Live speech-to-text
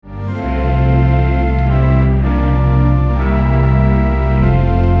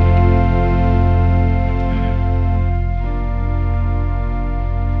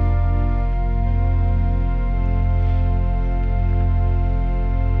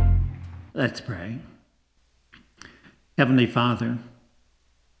Let's pray. Heavenly Father,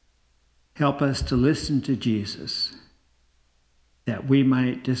 help us to listen to Jesus, that we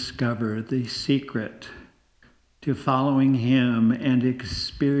might discover the secret to following him and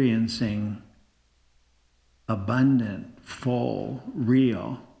experiencing abundant, full,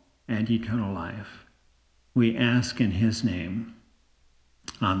 real, and eternal life. We ask in his name.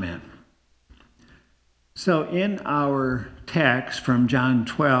 Amen. So in our text from John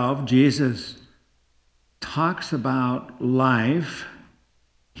 12, Jesus talks about life.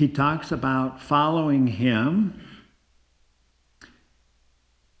 He talks about following him.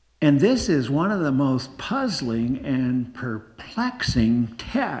 And this is one of the most puzzling and perplexing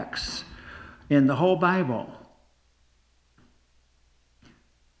texts in the whole Bible.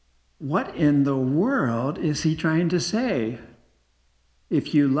 What in the world is he trying to say?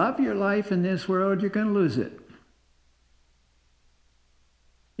 If you love your life in this world, you're going to lose it.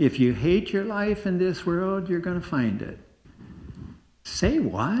 If you hate your life in this world, you're going to find it. Say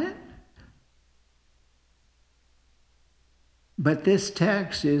what? But this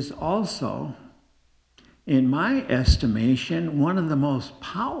text is also, in my estimation, one of the most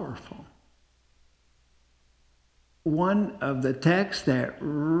powerful. One of the texts that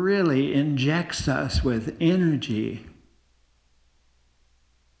really injects us with energy.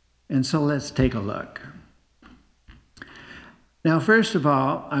 And so let's take a look. Now, first of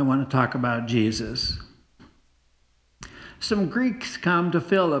all, I want to talk about Jesus. Some Greeks come to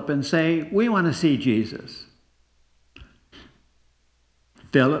Philip and say, we want to see Jesus.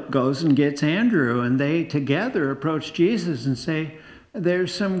 Philip goes and gets Andrew, and they together approach Jesus and say,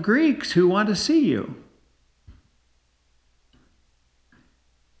 there's some Greeks who want to see you.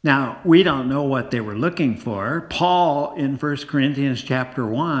 Now, we don't know what they were looking for. Paul, in 1 Corinthians chapter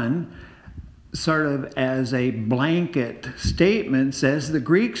 1, sort of as a blanket statement, says the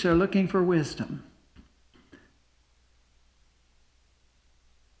Greeks are looking for wisdom.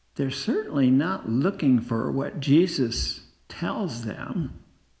 They're certainly not looking for what Jesus tells them.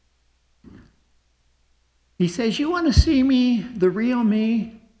 He says, you want to see me, the real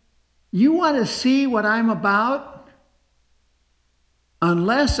me? You want to see what I'm about?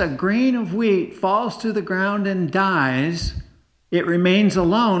 Unless a grain of wheat falls to the ground and dies, it remains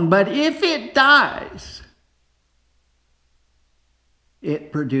alone. But if it dies,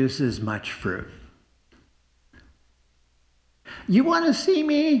 it produces much fruit. You want to see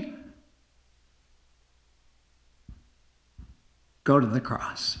me? Go to the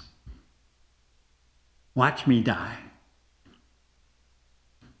cross. Watch me die.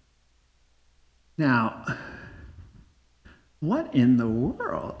 Now, what in the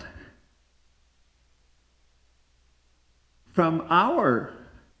world? From our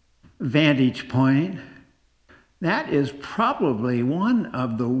vantage point, that is probably one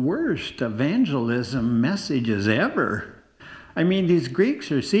of the worst evangelism messages ever. I mean, these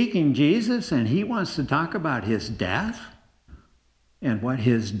Greeks are seeking Jesus, and he wants to talk about his death and what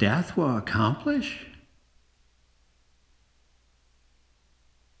his death will accomplish.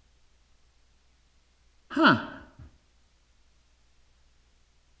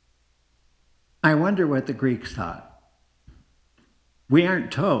 I wonder what the Greeks thought. We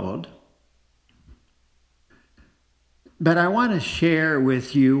aren't told. But I want to share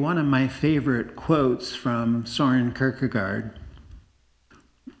with you one of my favorite quotes from Søren Kierkegaard,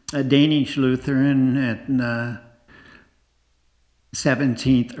 a Danish Lutheran at early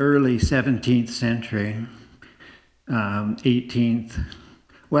 17th century, late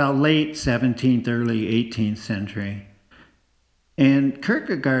 17th, early 18th century. And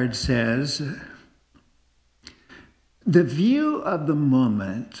Kierkegaard says, the view of the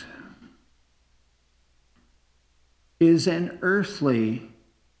moment is an earthly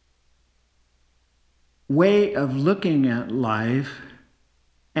way of looking at life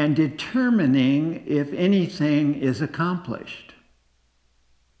and determining if anything is accomplished.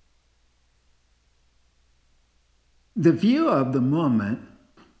 The view of the moment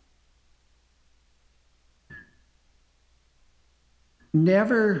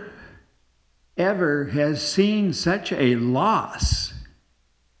never, ever has seen such a loss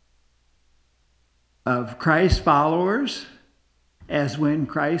of Christ's followers as when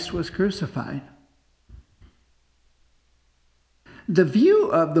Christ was crucified. The view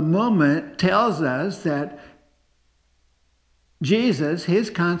of the moment tells us that Jesus, his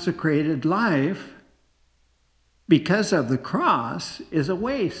consecrated life, because of the cross, is a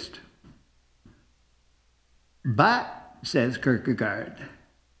waste. But, says Kierkegaard,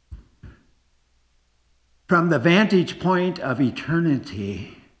 from the vantage point of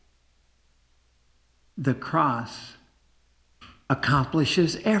eternity, the cross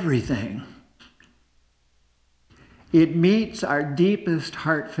accomplishes everything. It meets our deepest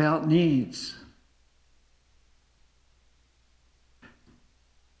heartfelt needs.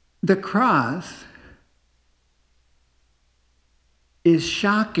 The cross is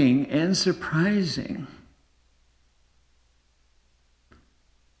shocking and surprising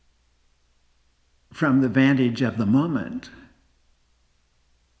from the vantage of the moment.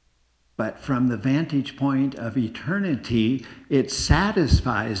 But from the vantage point of eternity, it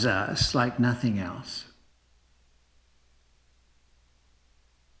satisfies us like nothing else.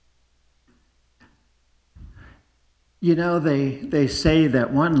 You know, they say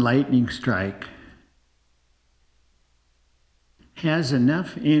that one lightning strike has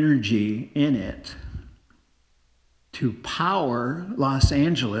enough energy in it to power Los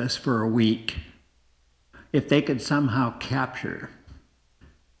Angeles for a week if they could somehow capture.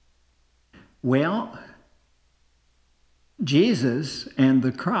 Well, Jesus and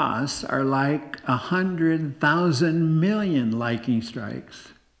the cross are like 100,000 million lightning strikes.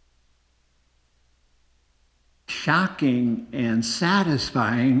 Shocking and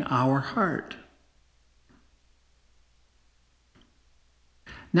satisfying our heart.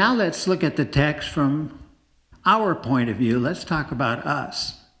 Now let's look at the text from our point of view. Let's talk about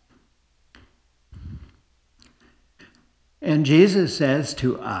us. And Jesus says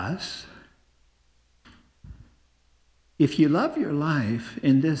to us, if you love your life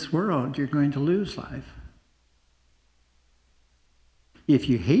in this world, you're going to lose life. If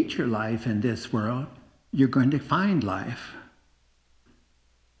you hate your life in this world, you're going to find life.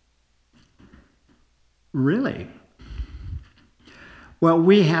 Really? Well,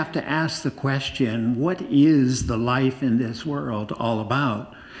 we have to ask the question, what is the life in this world all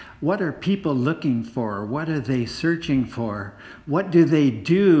about? What are people looking for? What are they searching for? What do they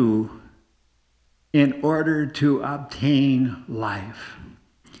do in order to obtain life?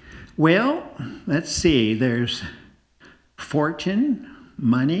 Well, let's see. There's fortune,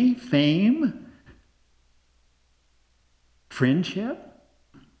 money, fame, friendship.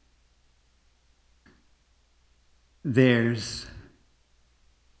 There's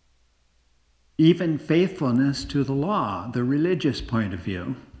even faithfulness to the law, the religious point of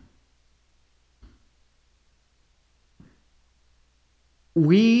view.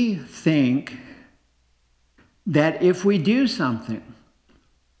 We think that if we do something,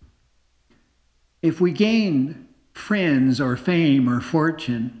 if we gain friends or fame or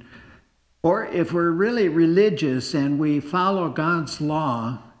fortune, or if we're really religious and we follow God's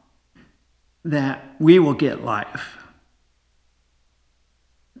law, that we will get life.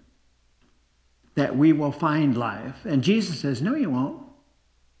 That we will find life. And Jesus says, no, you won't.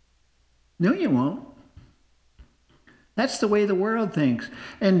 No, you won't. That's the way the world thinks.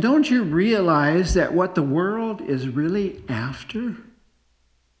 And don't you realize that what the world is really after?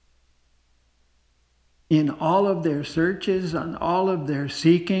 In all of their searches, on all of their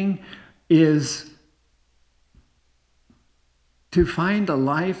seeking, is to find a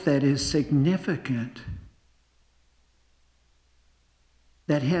life that is significant,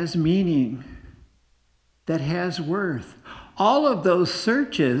 that has meaning, that has worth. All of those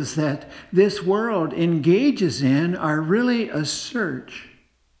searches that this world engages in are really a search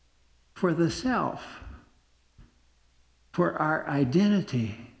for the self, for our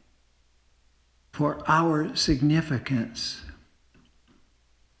identity, for our significance.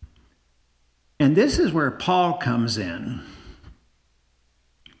 And this is where Paul comes in.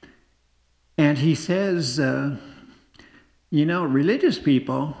 And he says, religious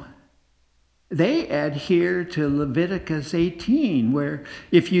people, they adhere to Leviticus 18, where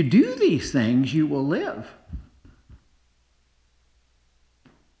if you do these things, you will live.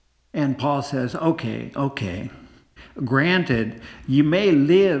 And Paul says, okay. Granted, you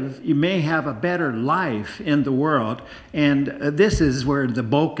may have a better life in the world, and this is where the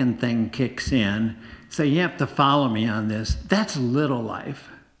Boken thing kicks in. So you have to follow me on this. That's little life.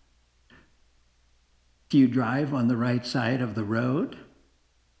 Do you drive on the right side of the road?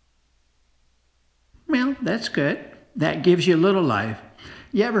 Well, that's good. That gives you little life.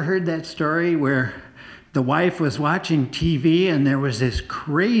 You ever heard that story where the wife was watching TV and there was this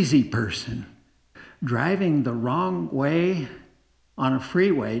crazy person driving the wrong way on a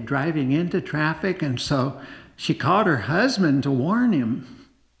freeway, driving into traffic, and so she called her husband to warn him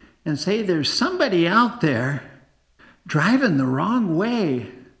and say, there's somebody out there driving the wrong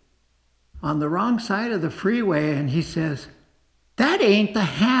way on the wrong side of the freeway. And he says, that ain't the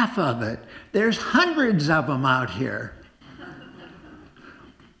half of it. There's hundreds of them out here.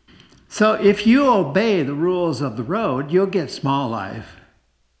 So if you obey the rules of the road, you'll get small life.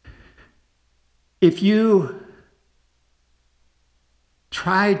 If you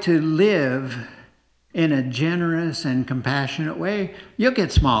try to live in a generous and compassionate way, you'll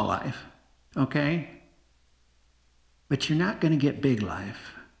get small life, okay? But you're not going to get big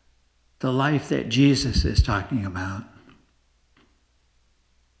life, the life that Jesus is talking about.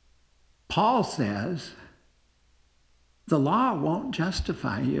 Paul says, the law won't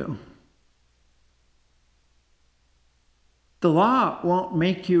justify you. The law won't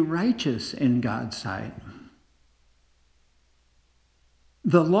make you righteous in God's sight.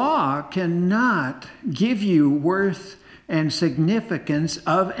 The law cannot give you worth and significance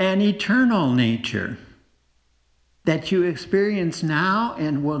of an eternal nature that you experience now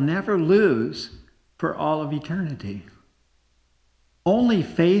and will never lose for all of eternity. Only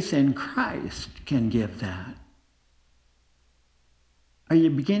faith in Christ can give that. Are you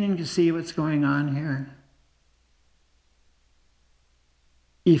beginning to see what's going on here?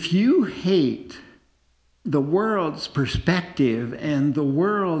 If you hate the world's perspective and the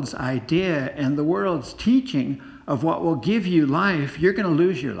world's idea and the world's teaching of what will give you life, you're going to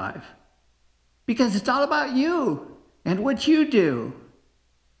lose your life. Because it's all about you and what you do.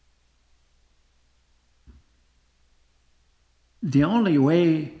 The only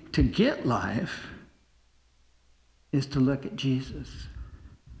way to get life is to look at Jesus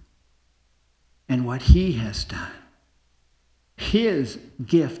and what he has done. His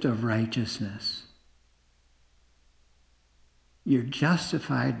gift of righteousness. You're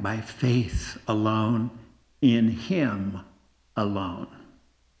justified by faith alone in him alone.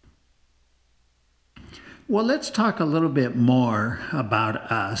 Well, let's talk a little bit more about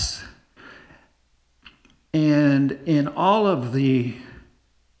us. And in all of the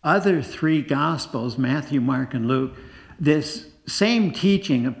other three Gospels, Matthew, Mark, and Luke, this same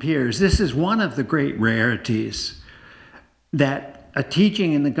teaching appears. This is one of the great rarities, that a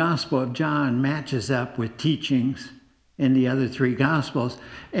teaching in the Gospel of John matches up with teachings in the other three Gospels.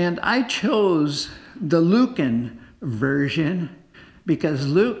 And I chose the Lucan version because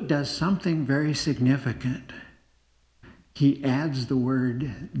Luke does something very significant. He adds the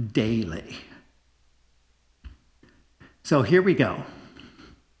word daily. So here we go.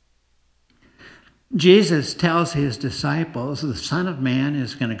 Jesus tells his disciples, the Son of Man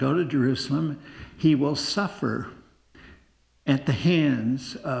is going to go to Jerusalem. He will suffer at the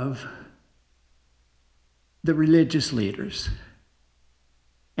hands of the religious leaders.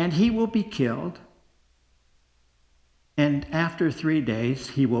 And he will be killed. And after 3 days,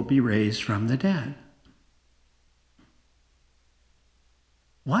 he will be raised from the dead.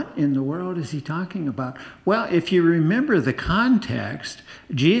 What in the world is he talking about? Well, if you remember the context,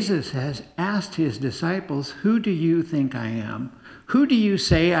 Jesus has asked his disciples, who do you think I am? Who do you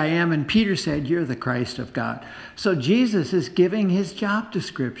say I am? And Peter said, you're the Christ of God. So Jesus is giving his job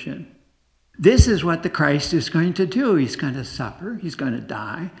description. This is what the Christ is going to do. He's going to suffer. He's going to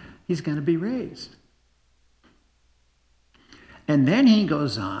die. He's going to be raised. And then he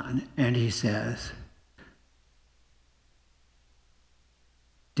goes on and he says,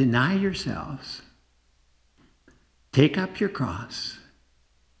 deny yourselves, take up your cross,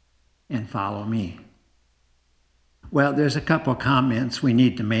 and follow me. Well, there's a couple comments we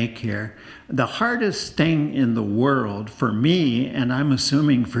need to make here. The hardest thing in the world for me, and I'm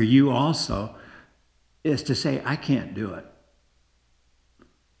assuming for you also, is to say, I can't do it.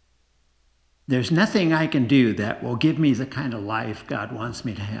 There's nothing I can do that will give me the kind of life God wants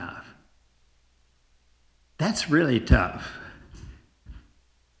me to have. That's really tough.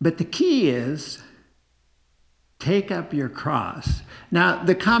 But the key is, take up your cross. Now,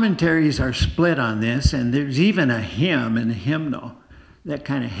 the commentaries are split on this, and there's even a hymn and a hymnal that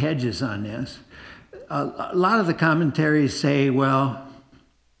kind of hedges on this. A lot of the commentaries say, well,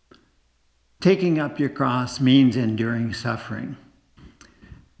 taking up your cross means enduring suffering.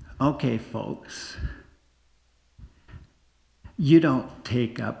 Okay, folks, you don't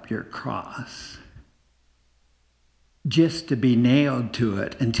take up your cross just to be nailed to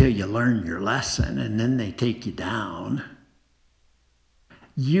it until you learn your lesson and then they take you down.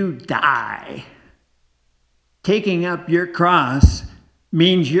 You die. Taking up your cross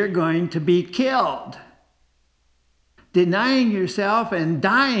means you're going to be killed. Denying yourself and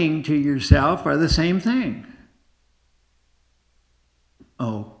dying to yourself are the same thing.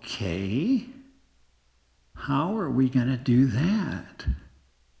 Okay, how are we going to do that?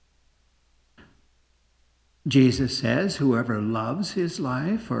 Jesus says, whoever loves his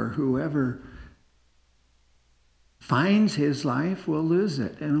life or whoever finds his life will lose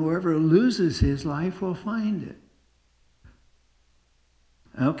it, and whoever loses his life will find it.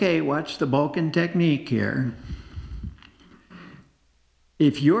 Okay, watch the Balkan technique here.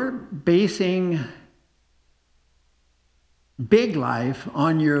 If you're basing big life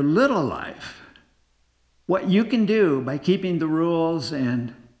on your little life. What you can do by keeping the rules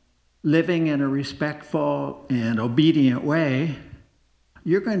and living in a respectful and obedient way,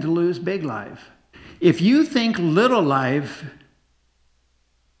 you're going to lose big life. If you think little life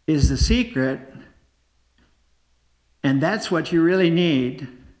is the secret, and that's what you really need,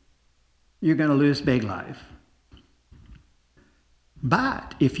 you're going to lose big life.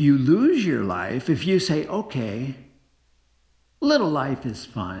 But if you lose your life, if you say, okay, little life is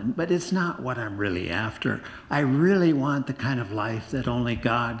fun, but it's not what I'm really after. I really want the kind of life that only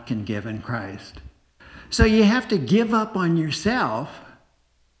God can give in Christ. So you have to give up on yourself,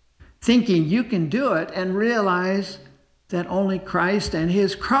 thinking you can do it, and realize that only Christ and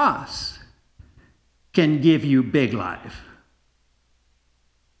his cross can give you big life.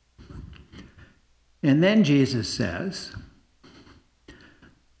 And then Jesus says,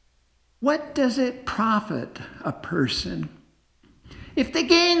 what does it profit a person if they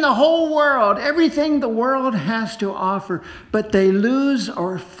gain the whole world, everything the world has to offer, but they lose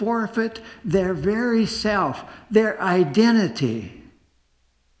or forfeit their very self, their identity?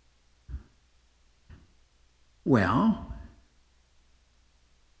 Well,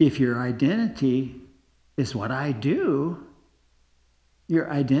 if your identity is what I do,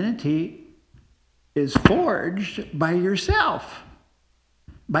 your identity is forged by yourself.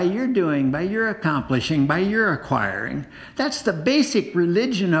 By your doing, by your accomplishing, by your acquiring. That's the basic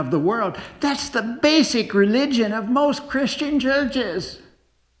religion of the world. That's the basic religion of most Christian churches.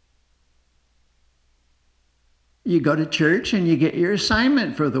 You go to church and you get your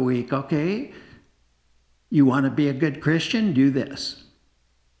assignment for the week, okay? You want to be a good Christian? Do this.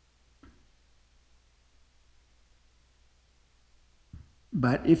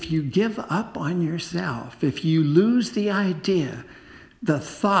 But if you give up on yourself, if you lose the idea, the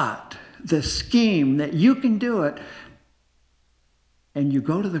thought, the scheme that you can do it, and you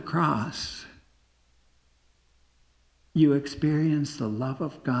go to the cross, you experience the love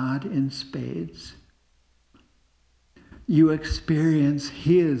of God in spades. You experience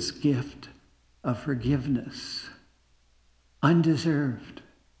his gift of forgiveness, undeserved,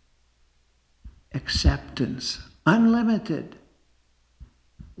 acceptance, unlimited,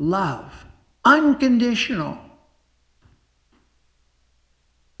 love, unconditional.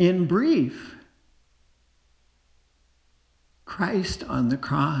 In brief, Christ on the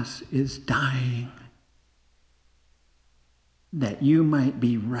cross is dying that you might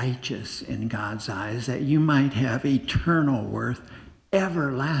be righteous in God's eyes, that you might have eternal worth,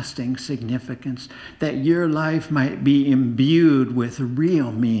 everlasting significance, that your life might be imbued with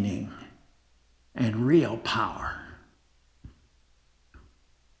real meaning and real power.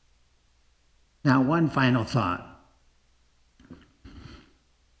 Now, one final thought.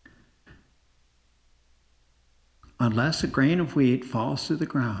 Unless a grain of wheat falls to the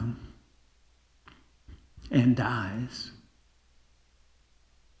ground and dies,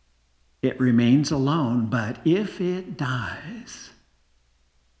 it remains alone, but if it dies,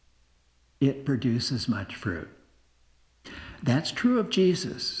 it produces much fruit. That's true of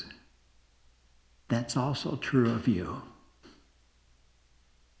Jesus. That's also true of you.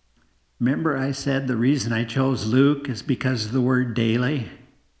 Remember I said the reason I chose Luke is because of the word daily?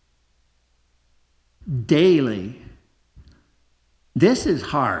 Daily. This is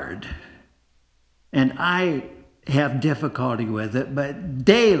hard, and I have difficulty with it, but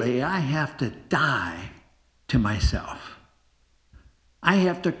daily I have to die to myself. I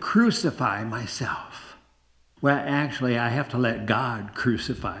have to crucify myself. Well, actually, I have to let God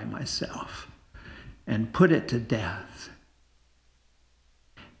crucify myself and put it to death.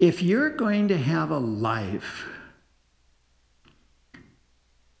 If you're going to have a life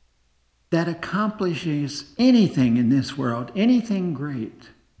that accomplishes anything in this world, anything great,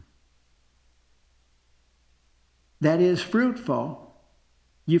 that is fruitful,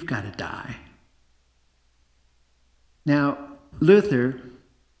 you've got to die. Now, Luther,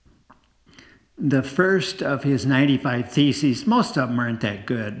 the first of his 95 theses, most of them aren't that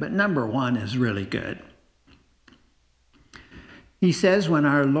good, but number 1 is really good. He says, when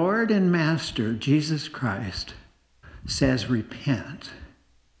our Lord and Master, Jesus Christ, says repent,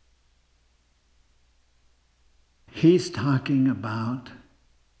 he's talking about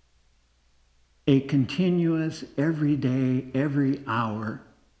a continuous, every day, every hour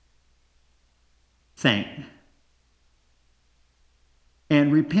thing.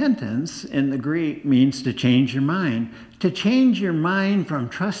 And repentance in the Greek means to change your mind. To change your mind from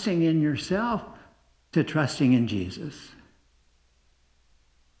trusting in yourself to trusting in Jesus.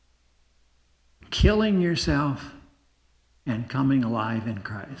 Killing yourself and coming alive in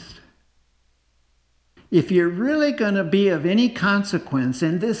Christ. If you're really going to be of any consequence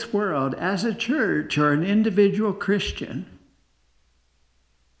in this world as a church or an individual Christian,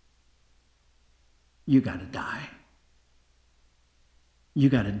 you got to die. You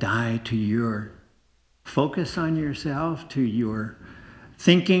got to die to your focus on yourself, to your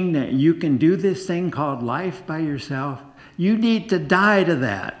thinking that you can do this thing called life by yourself. You need to die to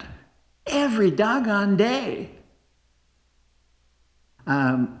that every doggone day.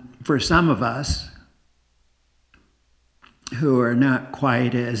 For some of us who are not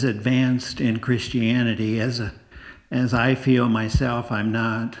quite as advanced in Christianity as I feel myself, I'm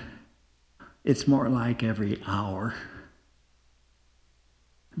not. It's more like every hour.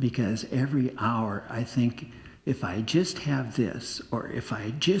 Because every hour I think, if I just have this, or if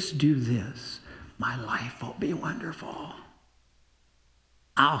I just do this, my life will be wonderful.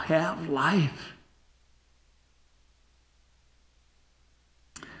 I'll have life.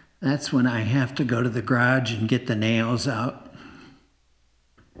 That's when I have to go to the garage and get the nails out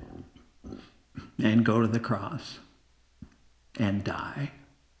and go to the cross and die.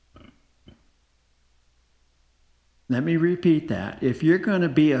 Let me repeat that. If you're going to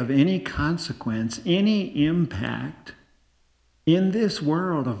be of any consequence, any impact in this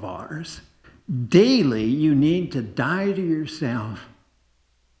world of ours, daily you need to die to yourself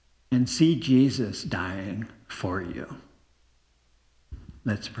and see Jesus dying for you.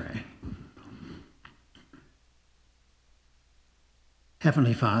 Let's pray.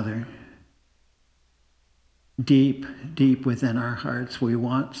 Heavenly Father, deep, deep within our hearts, we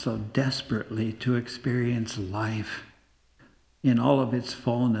want so desperately to experience life in all of its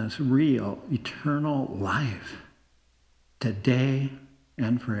fullness, real, eternal life, today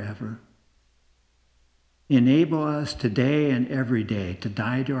and forever. Enable us today and every day to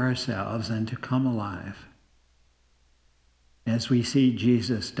die to ourselves and to come alive as we see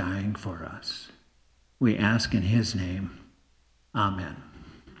Jesus dying for us. We ask in his name. Amen.